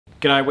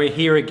G'day, we're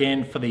here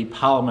again for the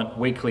Parliament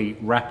Weekly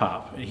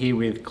Wrap-Up, here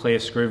with Clare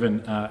Scriven,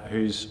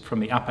 who's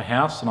from the Upper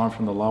House and I'm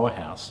from the Lower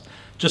House.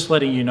 Just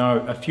letting you know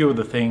a few of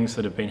the things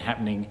that have been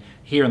happening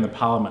here in the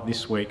Parliament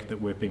this week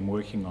that we've been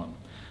working on.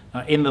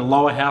 In the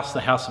Lower House, the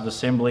House of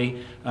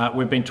Assembly,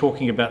 we've been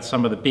talking about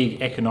some of the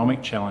big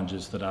economic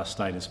challenges that our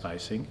state is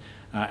facing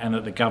and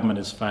that the government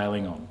is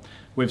failing on.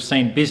 We've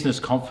seen business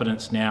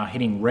confidence now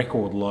hitting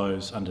record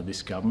lows under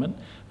this government,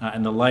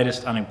 and the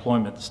latest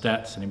unemployment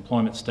stats and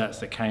employment stats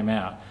that came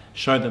out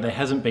show that there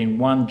hasn't been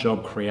one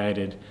job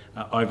created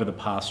over the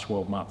past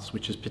 12 months,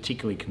 which is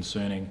particularly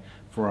concerning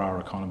for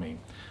our economy.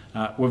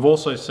 We've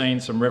also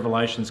seen some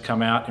revelations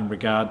come out in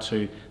regard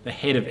to the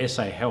head of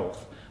SA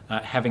Health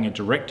having a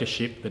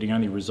directorship that he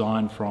only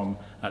resigned from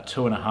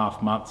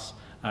 2.5 months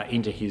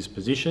into his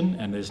position,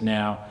 and there's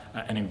now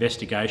an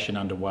investigation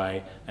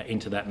underway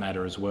into that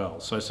matter as well.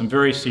 So some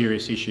very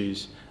serious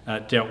issues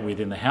dealt with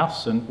in the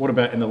House. And what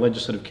about in the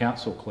Legislative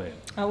Council, Clare?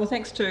 Well,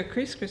 thanks to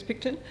Chris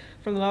Picton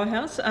from the Lower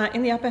House.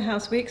 In the Upper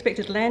House, we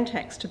expected land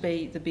tax to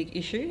be the big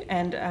issue,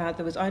 and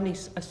there was only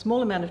a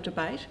small amount of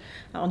debate.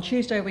 On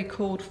Tuesday, we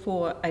called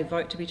for a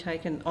vote to be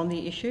taken on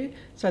the issue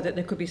so that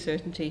there could be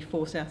certainty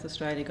for South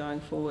Australia going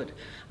forward.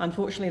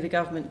 Unfortunately, the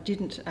government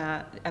didn't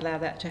allow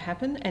that to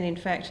happen, and in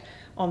fact,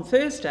 on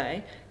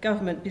Thursday,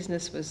 government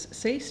business was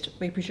ceased,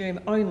 we presume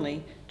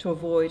only to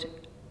avoid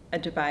a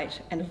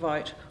debate and a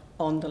vote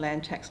on the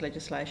land tax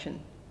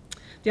legislation.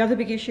 The other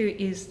big issue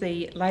is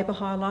the labour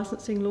hire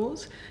licensing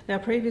laws. Now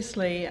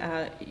previously,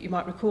 you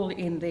might recall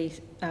in the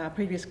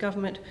previous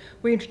government,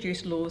 we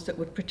introduced laws that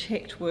would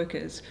protect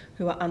workers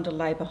who are under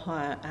labour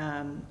hire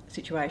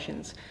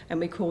situations, and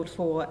we called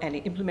for and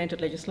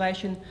implemented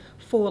legislation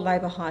for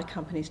labour hire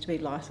companies to be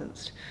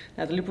licensed.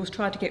 Now the Liberals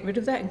tried to get rid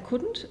of that and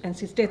couldn't, and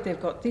instead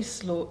they've got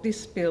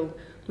this bill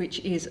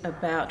which is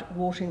about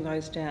watering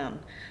those down.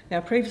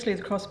 Now previously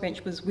the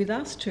crossbench was with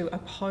us to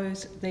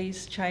oppose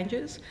these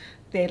changes.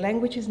 Their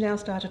language has now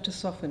started to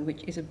soften,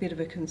 which is a bit of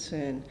a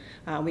concern.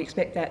 We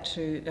expect that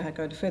to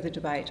go to further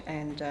debate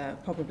and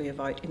probably a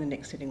vote in the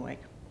next sitting week.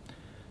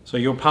 So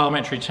your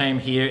parliamentary team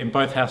here in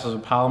both Houses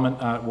of Parliament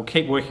will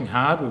keep working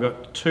hard. We've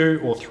got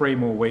 2 or 3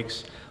 more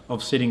weeks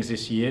of sittings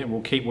this year, and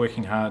we'll keep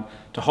working hard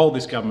to hold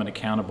this government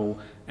accountable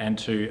and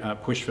to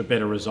push for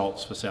better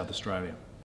results for South Australia.